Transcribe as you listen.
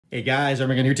Hey guys,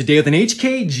 Arm&Gun here today with an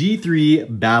HK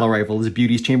G3 battle rifle. This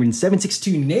beauty is chambered in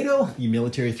 7.62 NATO, the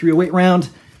military 308 round.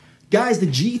 Guys, the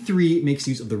G3 makes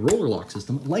use of the roller lock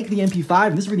system like the MP5,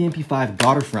 and this is where the MP5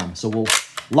 got her from. So we'll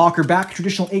lock her back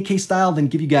traditional AK style, then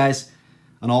give you guys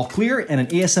an all clear and an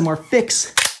ASMR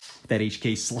fix with that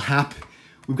HK slap.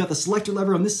 We've got the selector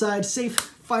lever on this side, safe,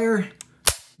 fire,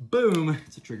 boom.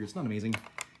 It's a trigger, it's not amazing.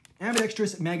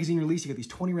 Ambidextrous magazine release, you got these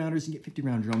 20 rounders, you get 50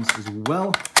 round drums as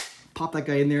well. Pop that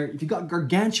guy in there. If you've got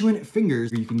gargantuan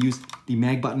fingers, you can use the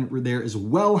mag button there as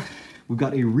well. We've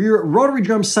got a rear rotary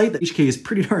drum sight that HK is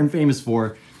pretty darn famous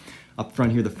for. Up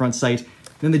front here, the front sight.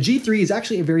 Then the G3 is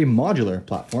actually a very modular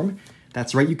platform.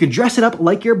 That's right, you can dress it up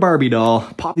like your Barbie doll.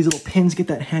 Pop these little pins, get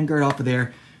that handguard off of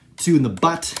there. Two in the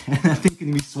butt, and that thing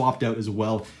can be swapped out as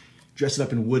well. Dress it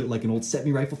up in wood like an old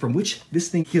semi rifle from which this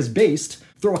thing is based.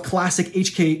 Throw a classic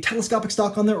HK telescopic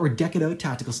stock on there or deck it out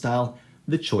tactical style.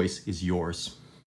 The choice is yours.